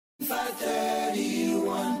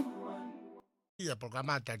531. Ia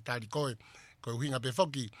programa tali koe hinga pe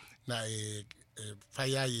foki na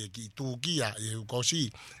fai ai ki tukia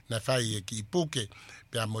kosi na fai ki puke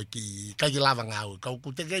pe mo ki kai lava ngau ka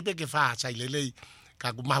ku te pe ke fa sai lelei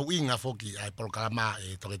ka ku mau inga foki ai programa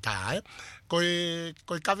toketa koe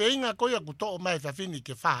ka veinga koe ku to mai fa fini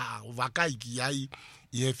ke fa o vakai ki ai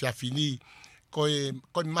i fa fini koe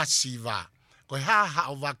masiva koe ha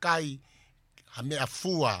o vakai ha me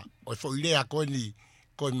afua o fo ilea koe ni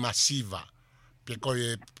koe masiva pe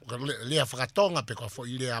koe lea whakatonga pe koe fo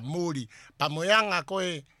i lea muri pa moyanga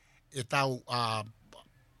koe e tau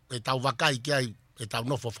wakai ki ai e tau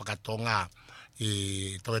nofo whakatonga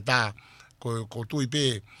to e tā ko tui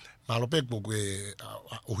pe malope koe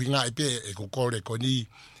uhinga i pe e kukore ko ni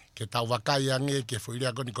ke tau wakai ange ke fo i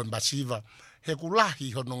lea koni kon masiva he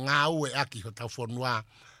kulahi hono ngā ue aki ho tau whonua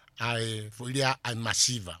ai fo i lea ai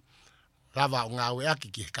masiva lava o ngā ue aki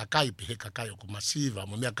ki he kakai pe he kakai o ko masiva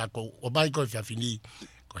mo mea kako o mai koe whiawhini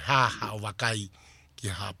ko ha o wakai ki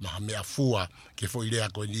ha mea fua ke fo ilea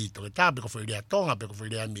koe ni to e tā pe ko fo ilea tonga pe ko fo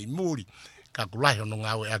ilea mei muri kako lahi o no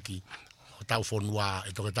ngā ue aki o tau whonua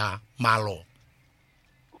e to e tā malo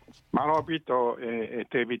pito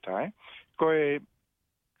te vita koe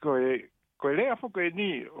lea fo koe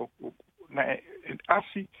ni na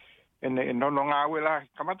asi no ngā ue la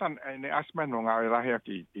kamata ne asma no ngā ue la hea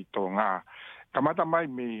ki tō ngā kamata mai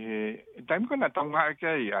me taimi kona tau ngā eke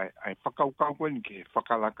ai whakaukau koe ni ke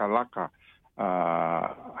whakalaka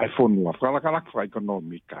ai whonua whakalaka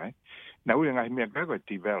ekonomika na ui ngai mea koe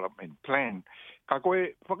development plan ka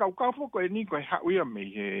koe whakaukau fo koe ni koe hauia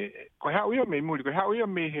me muri koe hauia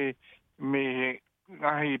me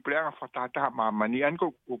ngahi pleanga whatataha mamani an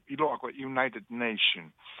ko iloa koe United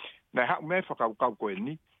Nations na hau me whakaukau koe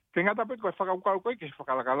ni ke ngata pe koe whakaukau koe ke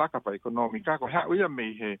whakalaka pa ekonomika ko hea uia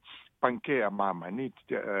me he pankea mamani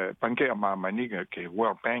ke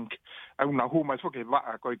World Bank au na huma so ke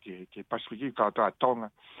waa koe ke Pasifiki ka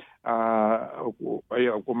tonga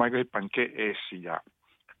ko mai koe panke Asia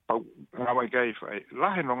pau ngawa kai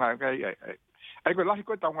lahe no ngai kai ai koe lahi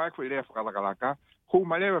koe tau ngai koe lea whakalaka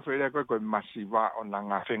huma lewa whaelea koe masiva o na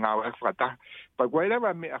ngā whengau e whakata pa koe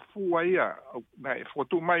lewa me a fua ia na e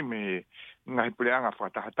whotu mai me ngai puleanga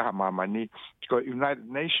whakataha mamani ko United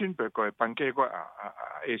Nations pe ko panke ko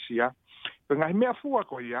Asia ko ngai mea fua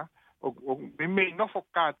ko ia o me no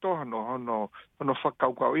foka to no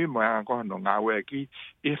whakaukau i mo ko no ngawe ki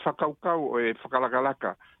e whakaukau o e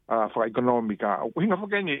whakalakalaka whakaekonomika o hinga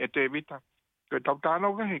whakeni e te vita ko tau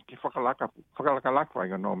tāno ke whakalakalaka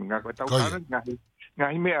whakaekonomika ko tau tāno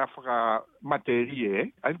ngai mea whaka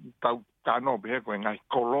materie ai tau tāno behe ko ngai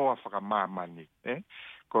koloa whakamamani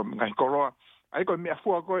ko ngai koloa ai ko mea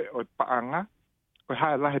fua ko o paanga ko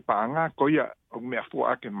hae lahe paanga ko ia o mea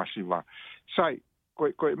fua ake masiva sai ko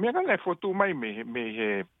mea kana fotu mai me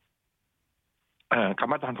he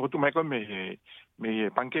kamata han fotu mai ko me he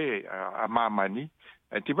panke a mamani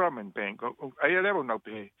development bank ai level no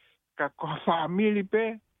pe ka ko family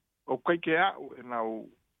pe o kai ke a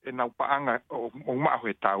nau paanga o ma ho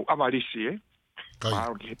tau avarisi pa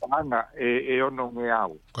ke paanga e ono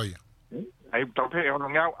ngeau koia ai tau pe ono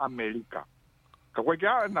ngeau Amerika ka koe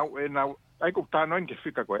kia ai ko tāno in ke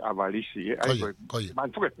whika koe avalisi ai koe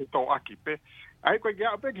man fuke te tō aki pe ai koe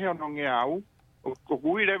kia pe ke ono ngeau ko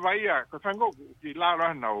kuire vai ko whango ki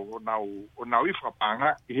lara nau i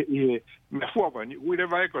whapanga i me fua koe ni uire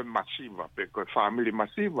vai koe masiva pe koe family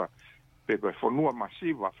masiva pe koe whanua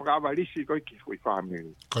masiva whakavalisi koe ki koe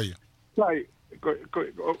family koia sai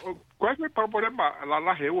koe problema la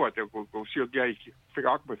lahe ua te ko sio kia iki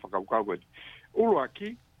whika ako pe whakaukau koe ulu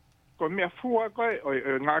aki ko mea fua koe o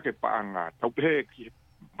ngā ke paanga tau pehe ki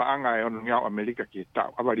paanga e ono ngau Amerika ki tau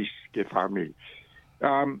avaris ke family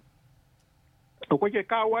o koe ke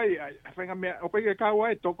kāwai whainga mea o koe ke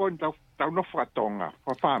kāwai toko ni tau no whakatonga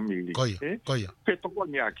fa family koia pe toko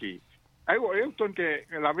ni aki ai o eu ton ke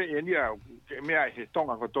lave e nia ke mea he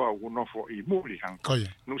tonga kotoa unofo i muri hang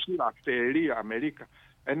nusila te lia Amerika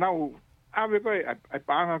e nau ave koe ai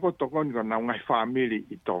paanga ko toko ni ko nau ngai family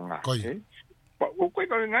i tonga o koe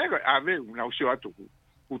koe ngai koe ave nau sio atu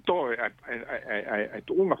u to ai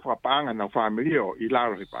tu unga whapanga nau familio i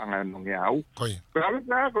laro he paanga no nge au koe ave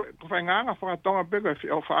ko whai nganga whakatonga pe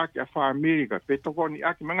koe o whaaki a familia pe toko ni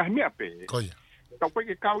aki manga hemia pe tau koe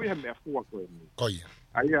ke kau iha mea fua koe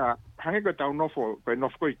aia hange koe tau nofo koe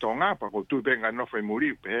nofo koe i tonga pa ko tu benga nofo i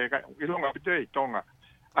muri pe i longa pite i tonga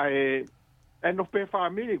ai no pe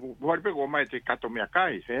family vuoi pe come te cato mia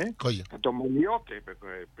kai cato monioke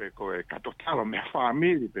pe cato talo mia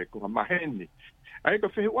family pe ko maheni ai ko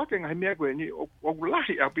fe wa ke ngai mia ko ni o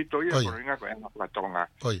lahi apito ia ko ringa ko na tonga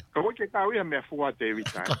ko ke ka ia mia fuwa te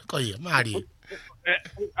vita ko ia mari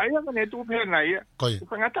ai nga ne tu pe na ia ko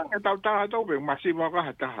ngata ngata ta to pe masiva ka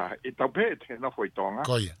hata e ta pe te na foi tonga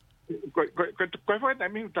ko ia ko foi na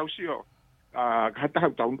mi tau sio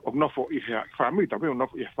hata tau no fo i family ta pe no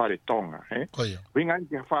i fare tonga ko ia winga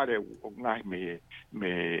ke fare o ngai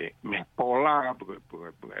me pola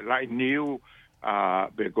lai new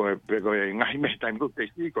bego ngai me time go te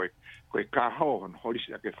ko ka ho holis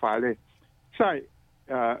ke fale sai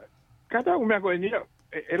cada un me go ni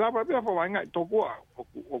e la va fo wanga to ko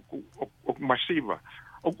o masiva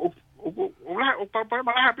o la o pa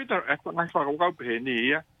ma ha pita e ngai fa ko pe ni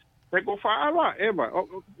ya e ko fa ala eva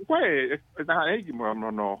ko e ta e ki mo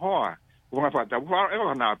no ho o nga fa ta fa e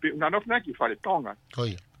na pi na no na ki fa le tonga ko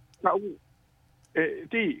ia na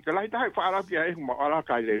ti ka lai ta fa ala ki e mo ala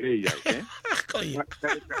ka le ya ko ia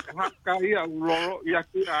ka ia lo ia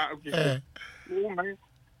ki a o ngai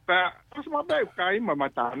pa pas ma be ka i ma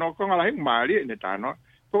mata no ko ngala hing mali ne ta no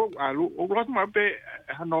ko alu o lo ma be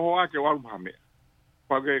no a ke wa ma me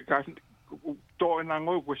pa ke ka to na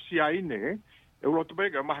ngo ko sia ine e lo to be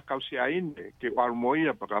ga ma ka sia ine ke wa mo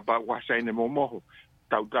ia pa ka pa wa sa ine mo mo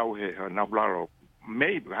tau he na blaro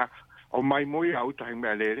me ba o mai mo ia uta hing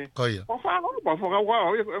me le ko ia o fa no pa fo ga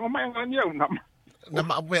wa o mai ngani na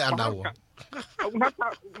ma me anawa na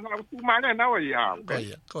tu mana na wa ya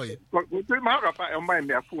ko ia ko tu ma ka pa o mai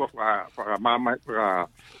me fu fa mama fa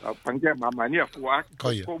pangja mama ni fu a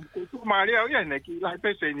ko tu ma le ya ne ki lai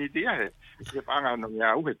pe se ni dia he pa nga no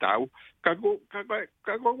ya u he tau ka ko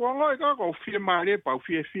ngo ko fi ma le pa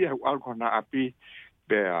fi al ko na api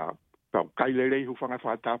be pa kai le hu fa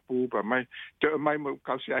fa tapu pa mai te mai mo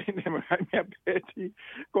ka sia ine mai me peti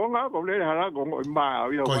ko nga ko le hala ko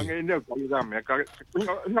ma yo wa nge ne ko ya me ka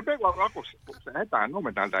na pe ko se ta no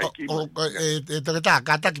me ta ki te ta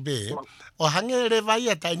ka ta ki be o hange le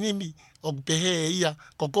vai ta ni mi o pe he ia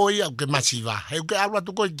ko ia ke masiva he ke ala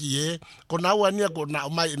tu ko ki ko na wa ni ko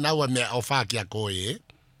na mai na wa me o fa ki ko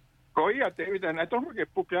ko ia te vita na to ke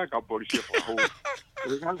pukia ka policia ko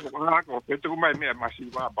Ringan ko nga ko petu mai me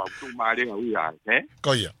masiva ba tu mare o ia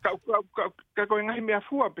ko ia ka ko ngai me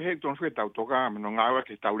fu a pe ton feta toga no nga wa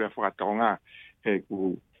ke taule fa tonga he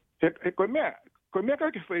ko me ka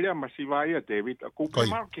ke feria masiva ia te vita ko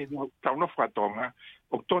ma ke ta no fa tonga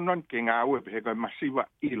o tonon ke nga wa pe ko masiva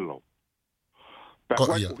ilo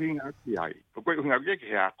ko ia ringa ki ai ko ringa ke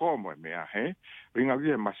ha como me ringa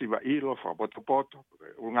ke masiva ilo fa poto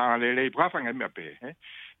nga le brafa nga me pe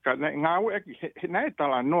ka nga u e na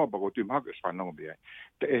tala no ba ko tu ma ke fa no be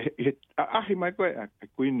a hi mai ko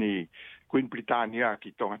Queen Britannia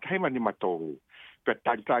ki tonga taima ni matou pe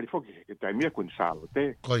tali fo ke ta mi kun salo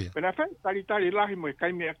te pena fa tali la hi mo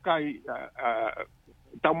kai me kai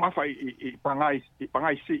tau ma fa i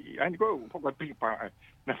pangai si ani ko fo ka pi pa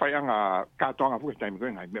na fa nga ka tonga fo ta mi ko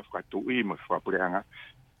nga me fa tu i mo fa pulanga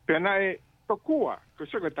pena e tokua ko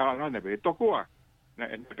se ko tala na be tokua na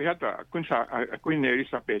pe hata Queen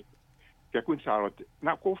Elizabeth ke kun salo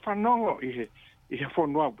na ko fa no i fo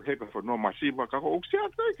no he ko no masiva ka ko se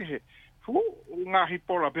ata ke fu nga hi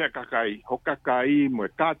pola pe ka kai ho ka kai mo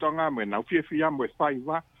ka tonga mo na fia mo fai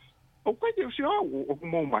va o ko te se o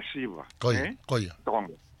mo masiva ko ia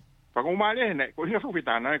tonga pa ko male ne ko hi fu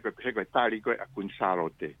vitana ko he ko tali ko kun salo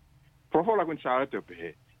te pro la kun salo te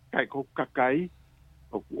pe kai ko ka kai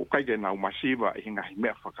o kai ke na masiva i nga hi me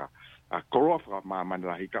fa ka a korofa ma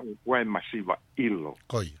la hika o masiva ilo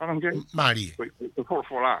koi mari ko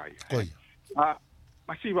la a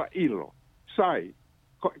masiva ilo sai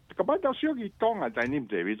ka ba ta sio ki tonga ta ni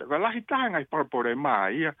David ka la hita nga par por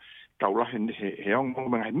mai ka la he on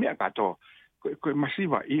mo nga me ka to ko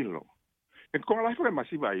masiva ilo e ko la fo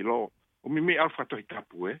masiva ilo o mi alfa to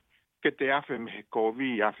itapu que te afe me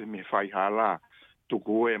kovi afe me fai hala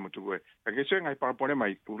tuku ka ke se ngai par por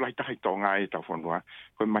mai tu la hita tonga e ta fonwa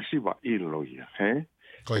ko masiva ilo ia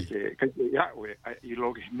ke ya we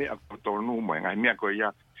ilo ke me a to no mo ngai me ko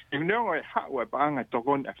ya no ha wa pa nga to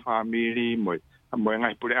kon family mo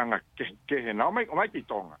ngai pule anga ke na mai ki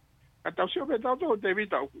tonga ka ta sio be ta to te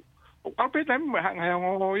vita o pe ta mo hanga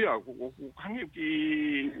ngo ya hangi ki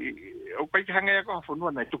o pe hanga ko fo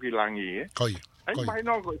no na tu ki langi ai mai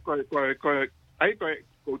no ko ai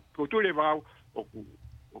ko tu le va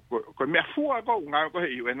ko me fu a ko nga ko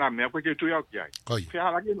i na me ko ke tu ya ki ai fe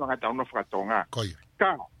hala ki no nga ta no fra tonga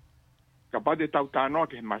ka pa de tauta no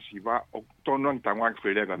ke masiva o tono tangwa ke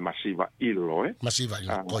fele ga masiva ilo masiva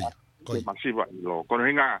ilo koi masiva ilo ko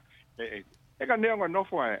ringa e ka nea no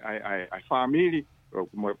fo ai family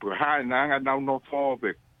mo po ha na nga no fo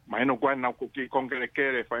be mai no kwa na ku ki kon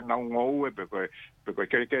kere fa na ngo e pe ko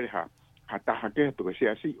kere ha ta ha ke pe se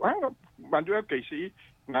asi wa mandu ke si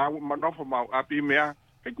na ma no fo ma api mea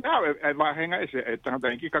ke na e va henga ese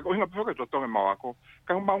tanga ki ka ko hinga pe ko to ma ko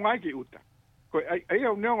ka ma ngai ki uta ko ai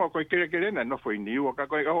o neo ko kere na no fo ni o ka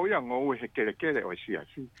ko o ya ngo e kere o si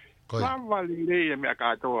asi la vali le me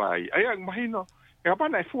ka to ai imagino e pa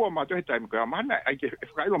na fu ma to time ko ma na ai ke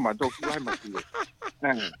fa lo ma to ku ai ma si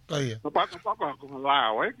Kaya. pa ko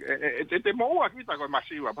la o te mo a kita ko ma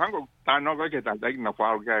si wa pango ta no ko ke ta dai na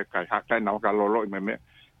fa ka ha na ka lo me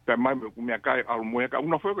pe mai me ka al mo ka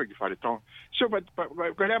uno fo ko ki fa le ton so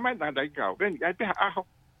ko le mai na dai ka ben ai pe a ho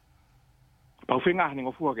pa finga ni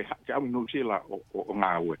ngo fu ke ka no si la o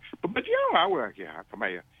nga we pa ti nga we ke ha ka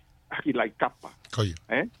mai aki lai kapa. Koi.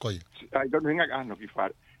 Koi. Ai don't hinga ano ki fa.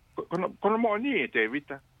 Kono mo ni te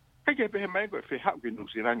vita. Kai ke pe mai ko fe ha ki no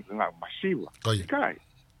siran nga masiva. Koi. Kai.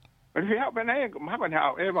 Pero fe ha bena e ma ban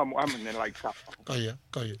ha e ma ne lai kapa. Koi.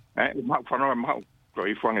 Koi. Ma fa no ma ko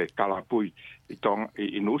I fanga kala pui I tong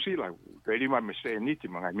I no si la. Ke ri ma me se ni ti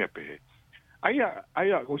ma me pe.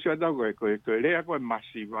 Aia ko se da ko le ko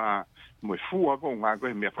masiva mo fu ko nga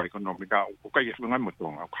ko me fa economica ko kai ke nga mo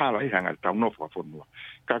tonga kala I hanga ta no fa fo no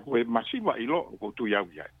ka ko masiva I lo ko tu ya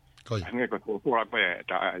ya nga ko ko pa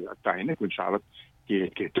ta ine kun sala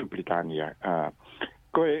ke tu Britania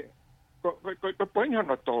ko point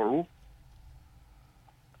no tolu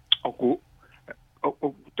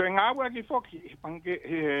o te nga wa ki foki pange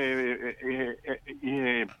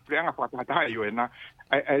preanga pa ta yo na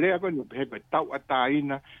ele ko no pe tau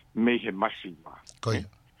ataina me he masiva Koi.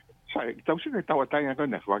 sai tau se tau ataina ko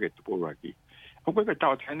na wa ke tu po aki o ko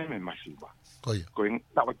tau ataina me masiva Koi. ko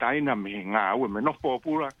tau ataina me nga o me no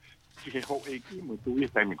popula ki ho e ki mo tu I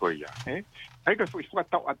tai mi ko ya ai ko foi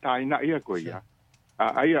tau ataina ia ko ya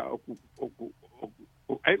ai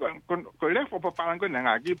ai ko le fo pa palango na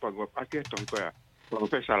nga ki pa ko ake to ko ya ko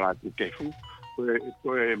pesa la ke fu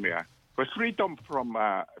ko mea ko freedom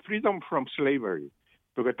from slavery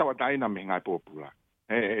porque tava taina me nga popula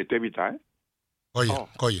te vita Koi.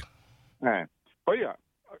 Oia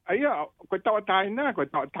aia ko tava taina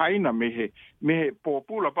me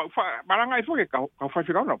popula pa malanga I foke ka fa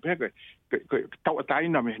fika no pe ko tava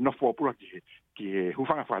taina me no popula ki hu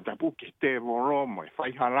fanga fa tapu ki te voro mo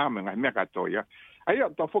fai hala me nga me ka toya aia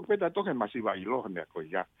to foke peta to ke masiva I lo me ko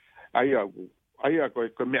ya aia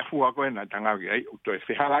ko me fu ko na tanga ai to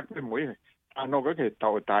fe hala ko mo ano ko ke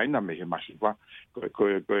tau taina me masiva ko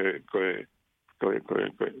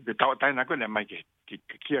tau taina ko le mai ki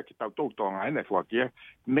tau to nga ene fu ki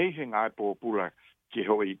me nga popula ki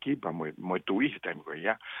ho I ki pa mo tu I tem ko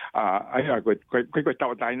ya aia ko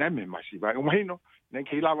tau taina me masiva o mahino ne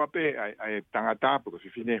ki lava pe ai tanga ta ko fi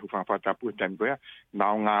fine hu fa ta pu tem ko ya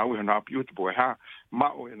na nga u na beautiful ha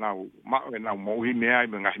ma o na mo hi me ai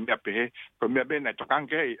me nga me pe ko me be na to kan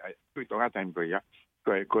ke tu to nga tem ko ya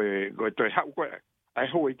ko to ha ko ai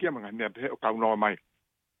ho I ki me nga pe o ka no mai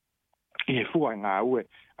I fu nga u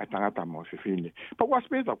ai tanga ta mo fi fine pa was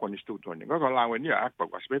pe ta kon istuto ni ko la we ni a pa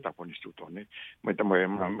was pe ta kon istuto ni me ta mo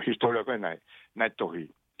historia ko na to hi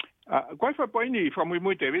qual fa poi ni fa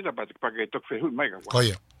muy te vida pa que to fe mai ka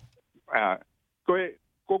Koi.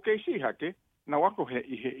 ko ke si ha ke na wa ko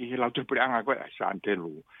he la tu pranga ko sa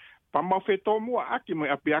antelu pa mo fe to mo aki mo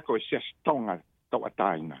apia ko se stonga to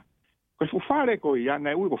ataina ko fu fare ko ya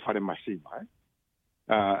na u ko fare masiva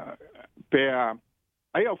pe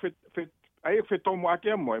ai fe to mo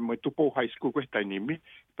aki mo tu po high school ko ta ni mi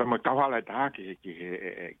pa mo ka hala ta ke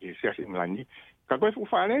se asin lani ka ko fu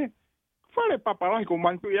fare papalai ko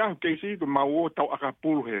mantu ya ke si ko mau tau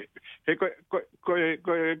akapulu he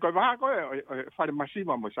ko va ko fare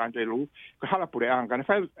masiva mo santelu ko hala pure anga na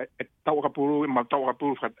fa tau akapulu ma tau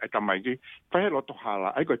akapulu fa tamai ki fa lo to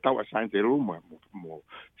hala ai ko tau santelu mo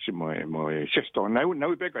sesto na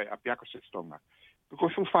pe ko apia ko sesto na ko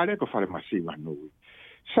fu fare masiva no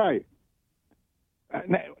sai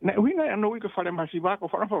na winga no ko fare masiva ko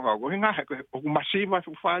fara fa ko hinga ko masiva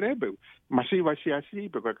fu fare be masiva si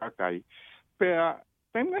pe ko kakai pe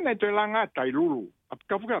penga ne te langa tai lulu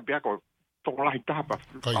ka fu ka pe ko to la itapa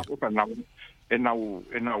ko na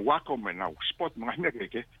na wako me na spot ma ne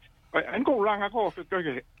ke en ko langa ko fe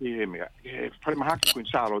ke me fare ma haki kun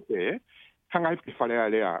salo te hanga ke fare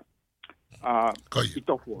ale i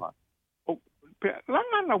to fu o pe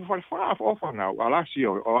langa na fu fa na ala si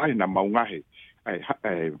o ai na maunga he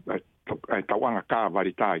ai tawanga ka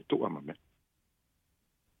varita I tu amame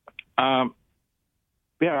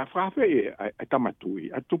pe a frafe ai tamatui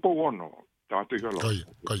a tu po ono ta tu lo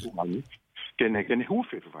Koi. ke ne hu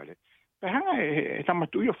fe vale pe hanga e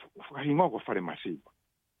tamatu yo hingo ko fare masiva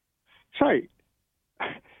sai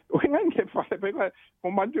o hinga ke fare pe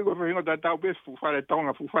o mantu ko hingo da tau be fu fare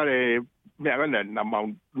tonga fu fare me agana na mau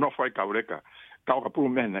no fai kaureka ka pu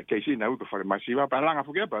mena ke si na ko fare masiva pa langa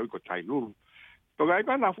fu ke pa ko tai lu to ga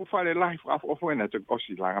ka na fu fare life of na to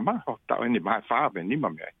osi langa ma ta ni ma fa be ni ma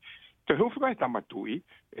me te hu fai tamatu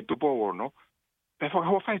e tu po no pe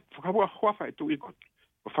fai tu i ko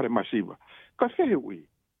fare masiva ka fe ui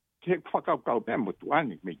ke whakau pēr mo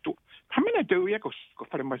tuani me tu. Kamena te ui ko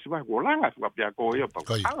whare masiva ko langa fu apia ko ia pa.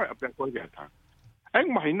 Anga apia ko ia ta.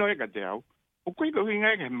 Ang mahino e ka te au. O koe ko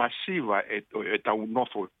hinga ke masiva e tau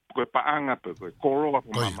nofo ko paanga pe ko koroa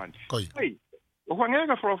po mamani. Hei, o whangia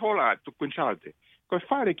ka wharafola tu kunsate. Ko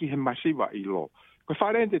whare ki he masiva i lo. Ko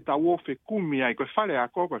whare te tau ofe kumi ai. Ko whare a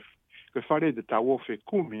ko whare te tau ofe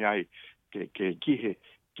kumi ai ke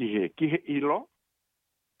kihe i lo.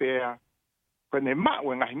 Pea kone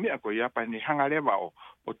mawe ngahi mea ko ia pa ni hanga lewa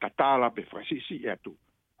o tatala pe frasisi e atu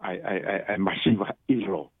ai masiva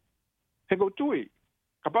ilo. He ko tui,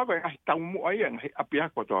 ka pako ngahi tau mua ia ngahi api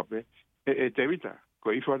ako to ape te wita,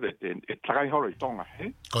 ko ifo e takai horo i tonga,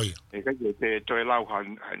 he? Koia. E kai te toe lau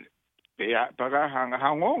pea paka hanga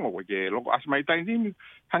hangongo ko ke loko asmai tai nimi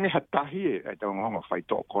hange hatahi e tau ngongo fai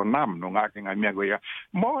to ko nam no ngake ngai mea ko ia.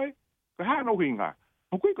 Moe, ko hano hinga,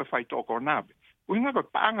 mukui ko fai to ko nabe. Uinga ko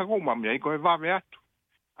paanga ko mami ai ko va me atu.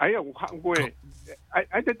 Ai o ko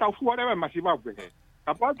ai te tau fuare ma si va pe.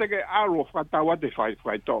 Aparte que alo fa tawa de fai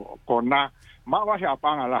to ko na ma va ha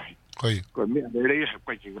paanga la. Koi. Ko me de le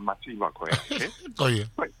ko ki ma si va ko. Koi.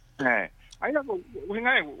 Ai ko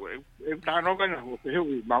uinga e ta no ka no pe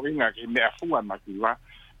ma winga ki me fu ma si va.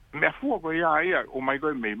 Me fu ko ia o mai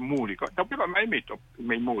ko me muri ko. Ta pe mai me to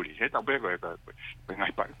me muri, he ta pe ko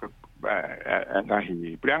ngai pa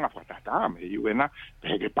ngahi prianga fatata me yuena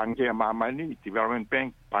pe pange mama ni development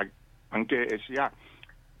bank pange esia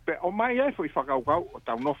pe o mai e foi fakau o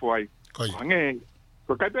tau no foi nge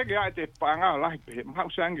ko kai pe ga te panga la pe ma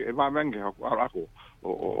sange e va venge o ala ko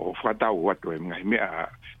o fatau o to ngai me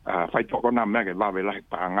fai to ko na me ga va ve la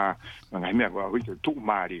panga ngai me ko wi tu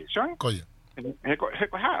mari sang ko he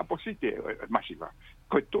ko ha posite masiva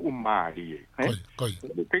ko tu mari ko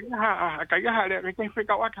kai ha le ke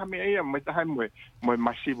fika wa ka me ia me ta mo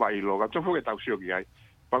masiva i lo ga to fo ke tau sio ki ai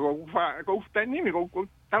pa ko tani mi ko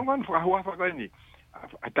tau man fa wa fa ni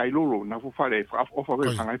a tai lulu na fu fa le fa o fa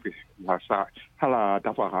ve fa ngai pe la sa hala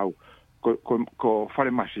ta fa hau ko fa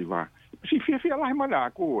le masiva si fia la ma la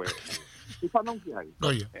ko e fa non ki ai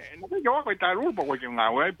no ke yo ko tai lulu ko ke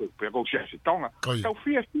nga we pe ko sia si tonga tau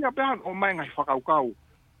fia ba o mai ngai fa kau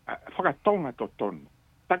fa tonga to ton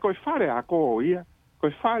ta ko fare a ko ia ko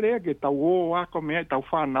fare ke tau o a ko me tau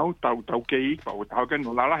fa nau tau ke i pa o tau ke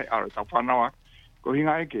no la a tau fa nau ko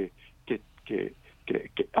hinga ke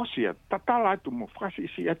osia tatala tu mo frasi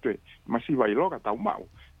si atu masiva i loga tau mau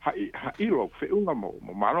ha i lo fe unga mo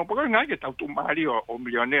malo porque ngai ke tau tu mari o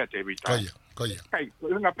milionea te vita kai ko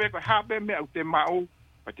nga pe ha be me au te mau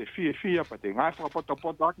pa te fia pa te ngai fa poto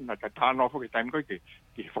na ta no fo ke time ko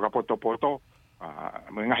ke fa poto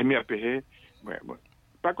me ngai me pe he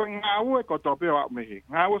pa ko ngau e ko to pe wa me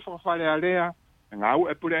ngau fo fa le alea ngau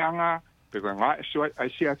e pure anga pe ko ngau so ai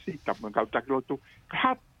si ta mo ka ta lo tu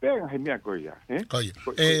ha pe ngai me ko ya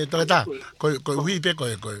ko hui pe ko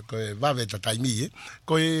va ve ta tai mi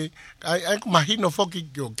ko ai imagino fo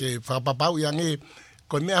que fa papau ya nge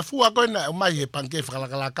ko me afua ko na mai he panke fa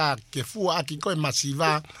la ka ke fu aki ko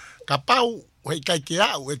masiva ka pau he kai ke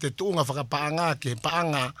au e te tunga fa paanga ke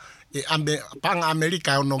paanga e paanga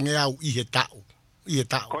Amerika no nge au i he tau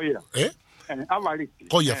Koia. Avalisi.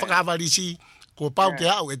 Koia, whakavalisi. Ko pau ke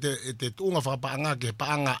au e te tunga whakapaanga ke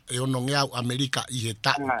paanga e ono ngeau Amerika i he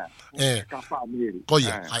tau. Ka whamiri.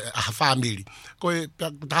 Koia, a whamiri. Koe,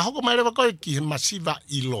 ta hoko mai rewa koe ki he masiva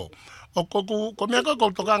i lo. O ko mea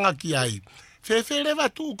koe tokanga ki ai. Whewhe rewa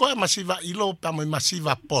tu koe masiva i lo pa mo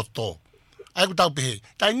masiva poto. Ai ku tau pehe.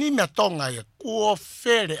 Tai ni mea tonga ia, kua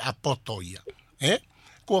where a poto ia.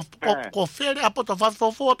 Ko fere apoto fa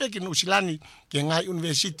fo pe ki Nusilani ke ngai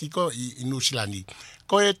university ko i Nusilani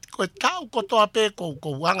ko tau ko to ape ko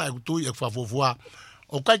wanga tu e fa fo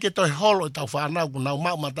o kai ke to holo ta fa na ku na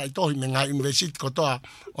ma ta to me ngai university ko to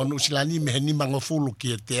o Nusilani me ni mango fulu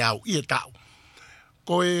ki te au i tau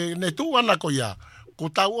ko ne tu ana ko ya ko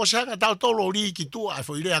tau o sa tau to lo ri ki tu a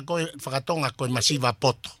fo ile ko fa tonga ko masiva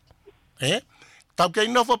poto tau ke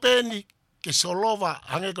no fo pe ni ke solova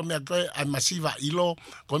hange ko me ko ai masiva ilo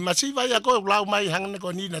ko masiva ya ko lau mai hange ko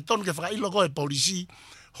ni na ton ke fra ilo ko e polisi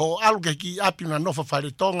ho algo ke ki api na no fa fare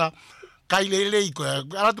tonga kai lele ko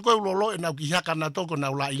ala to ko lo na ki haka na to ko na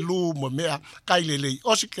la ilu mo mea kai lele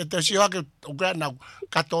o si ke te si haka o ga na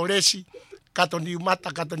katolesi katoni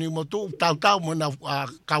mata katoni mo tu tau mo na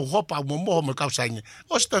ka hopa mo mo ka sainge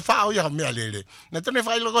o si te fa o ya mea lele na te ne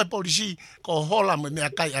fa ilo ko polisi ko hola mo mea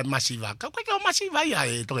kai masiva ka masiva ya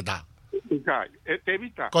to ta Kai, te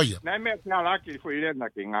vita. Na me na la ki foi le na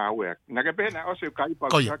ki nga we. Na ke pena o se kai pa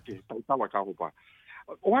ki ta wa ka hopa.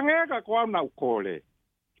 O hanga ka ko na kole.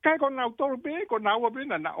 Kai ko na to be ko na wa be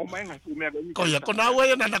na o mai na fu me ni. Ko na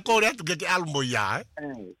we na kole tu ke almo ya.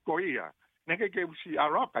 Ko ia. Na ke si a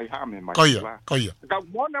ro kai ha me ma. Ko ia. Ka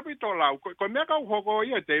mo na bi to la ko me ka ho ko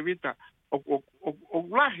ia te vita. O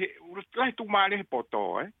la tu ma le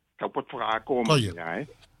poto Ka pot fra ko mo ya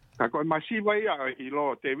Ka ko masiva ia I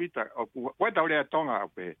lo te vita o wa tau le tonga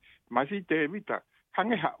pe masi te vita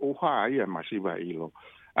hange ha o ha ia masiva I lo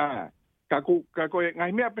ka ko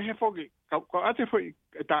ngai mea pe he foki ko ate foi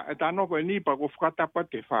ta no ko ni pa ko fata pa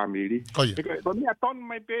ke family ko mea ton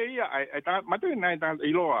mai pe ia ta matu nai ta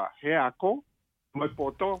I lo he ako mai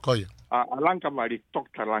poto a lanka mari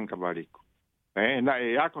doktor lanka mari na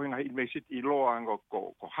ako ngai me sit I lo ango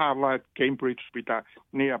ko Harvard Cambridge pita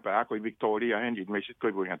ni apa ako Victoria and me sit ko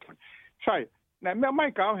buinga sai na me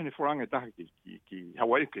mai ka hene foranga ta ki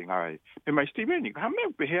Hawaii ki ngai pe mai Steven ha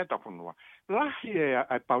me pe he ta funwa la hi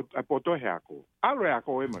a poto he ako alo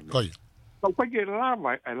ako e mo ko ke la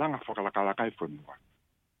vai a langa fokala kala kai funwa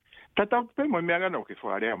ta pe mo me ngano ki fo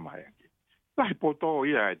area mai la poto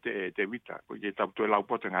ia te vita ko ye ta to la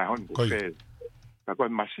poto ngai hon ko ka ko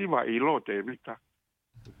masiva I lo te vita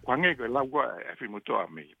kwange ko la wa e fi moto a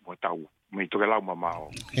me mo tau me to la mama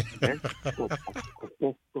o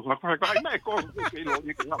ko mai ko ke lo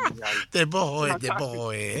ni ka mi ai te bo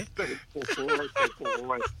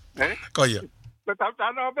ko ia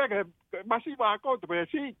ta no be ke masiva ko te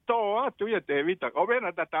si to a tu ye te vita o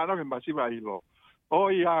bena ta no ke masiva I lo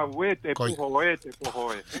o ia we te po ko me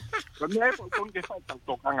po con ke fa ta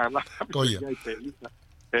to kanga la ko ia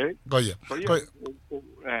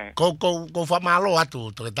ko fa malo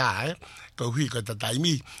atu to ta ko hui ko ta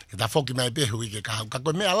taimi ke ta foki mai pe hui ke ka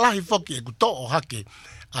ko me ala hi foki ku to hake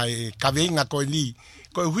ai ka venga ko ni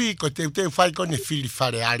ko hui ko te fai ko ni fili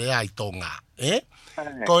fare ale ai tonga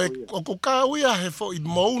ko ka ui he fo I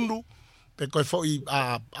monu pe ko fo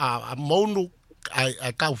a monu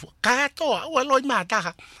ai ka to o loi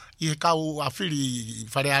mata I ka a fili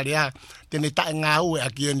fare ale te ne ta nga u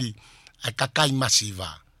aki ni a kakai masiva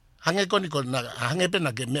hange koni ko na hange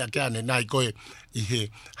pena ke me ke ane nai ko I he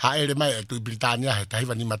ha ere mai tu Britania he tai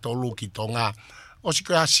vani matolu ki tonga o si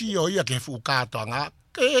ka si o ia ke fu ka tonga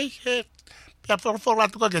ke he pe for la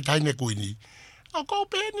tu ke tai ne kuini o ko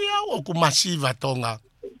penia o ku masiva tonga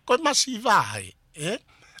ko masiva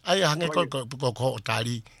ai hange ko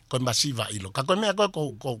tari ko masiva ilo ka ko me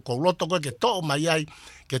ko loto ko ke to mai ai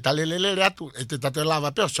ke talelele atu te tate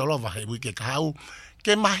lava pe so lova he ke kau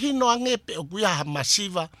ke mahino ange pe o kuia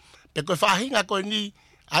masiva pe ko fahinga ko ni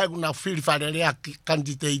ai una fili farerea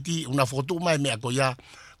candidate una foto mai me ko ya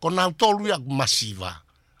ko na tolu ya masiva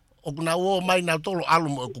o kuna o mai na tolu alu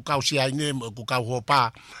mo ku kausi ai ne mo ku kau hopa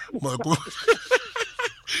mo ku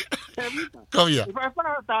ko ya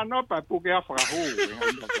fa ta no pa pu ke afra ho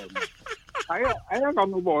ai ka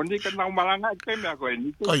no bo ni ka na malanga te me ko ni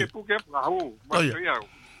pu ke afra ho ma ya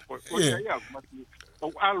ko ya o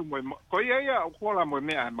alu mo ko ia o kola mo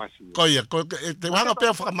me masi ko ia ko te hanga pe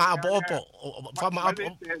fa ma opo fa ma opo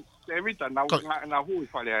te evita na hu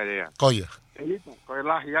fa le area ko ia evita ko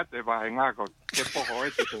la hia te va nga ko te poho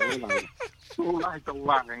te to la tu la to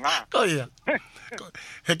wa nga ko ia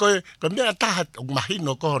he ko me ta o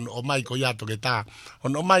mahino ko o mai ko ia to ke ta o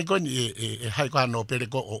no mai ko ni hai ko no pere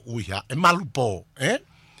ko o uia e malupo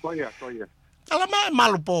ko ia ala mai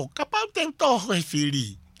malupo ka pa te to he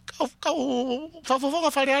fili ka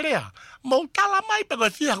fa fare area mo tala mai pe ko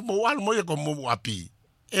fia mo al mo ko mo api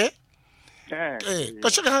ko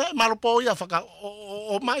se ka malupo ia fa ka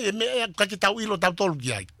o mai me ka ki tau ilo tau tolu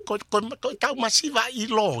ai ko tau masiva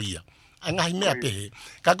ilo ia anga me ape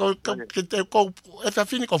ka ko ke te ko e fa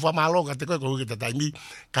fini ko fa malo ka te ko ke te taimi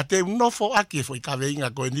ka te no fo aki fo ka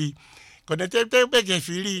veinga ko ni ko ne te pe ke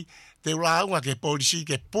fili te ula unga ke polisi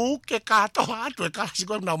ke pu ke kato atu e kasi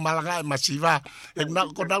ko na malanga masiva e na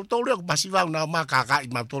ko na tolu ko masiva na maka ka I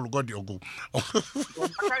ma tolu ko di oku ko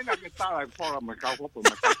kai na ke tala fora me ka ko me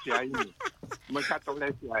ka ti ai me ka to le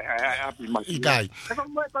ti ai api ma ikai ko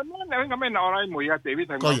me me na ora mo ya te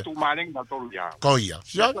vita ko tu maling na tolu ya ko ia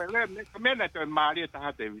ya me na te mali ta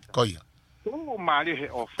te vita ko ia tu mali he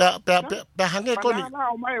off pe hange ko ni na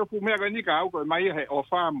o mai o fu me ga ni ka ko mai he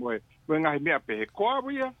offa mo we ngai me ape ko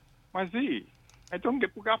abuia mas e então que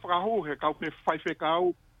puga fra ho he ka pe fai fe ka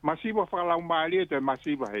masiva whakalau maali te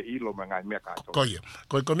masiva he ilo me ngai mea kātou.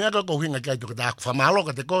 Ko mea ko hinga kai tu ka whamalo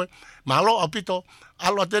ka te koe, malo au pito,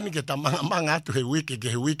 alo ateni ke ta manga atu he wiki ke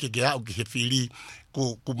au ki he whiri,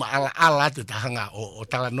 ku maala te tahanga o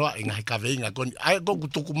tala noa inga he kaweinga, ai ko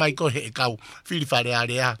tuku mai ko he kau whiri whare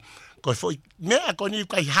area, ko foi mea ko ni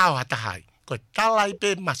kai hao hatahai, ko tala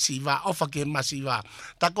ipe masiva, ofa ke masiva,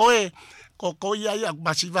 ta koe, ko ia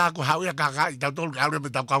masiva ko hau ia kaka i tau tolu kaure me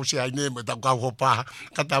tau kau sia ine me tau kau hopa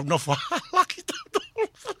ka tau no fa laki tau tolu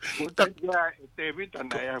te vita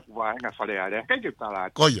na ia kua nga whare are kai ke tala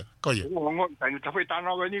koia ngo tai ta foi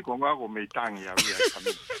tano ni ko ngo ko me tangi ia ia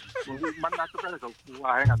mana tu ka ko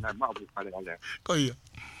kua nga na ma bu whare are koia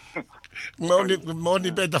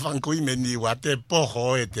Moni beta fankui me ni wa te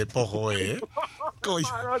poho e. Koi.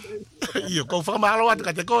 Io ko fa malo at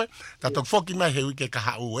ka te koe. Ta tok foki mai he ke ka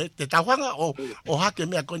hau e. Te tawanga o hake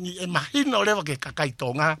mea ko ni e mahina o lewa ke kakai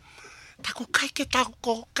tonga. Ta ko kai ke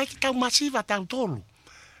tau masiva tau tolu.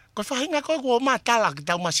 Ko fa hinga ko ma tala ke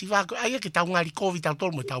tau masiva ko ai ke tau ngari covid tau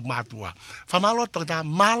tolu mo tau matua. Fa malo to ta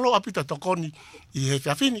malo apito to koni i he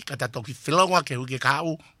fiafini ka ta toki filonga ke hu ke ka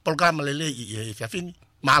hau programa lele i he fiafini.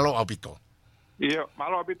 Malo abito. Iyo,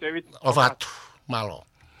 malo abito evit. Ovatu, malo.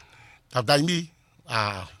 Tautaimi,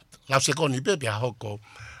 lau sekoni pepe a hoko,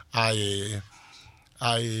 ai,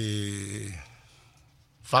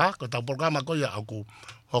 fa, ko tau programa ko ia aku,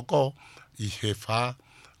 hoko, i he fa,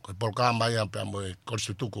 ko programa ia pe amoe,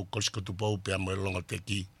 kolsutuku, kolsikutupo, pe amoe longa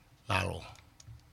teki, malo.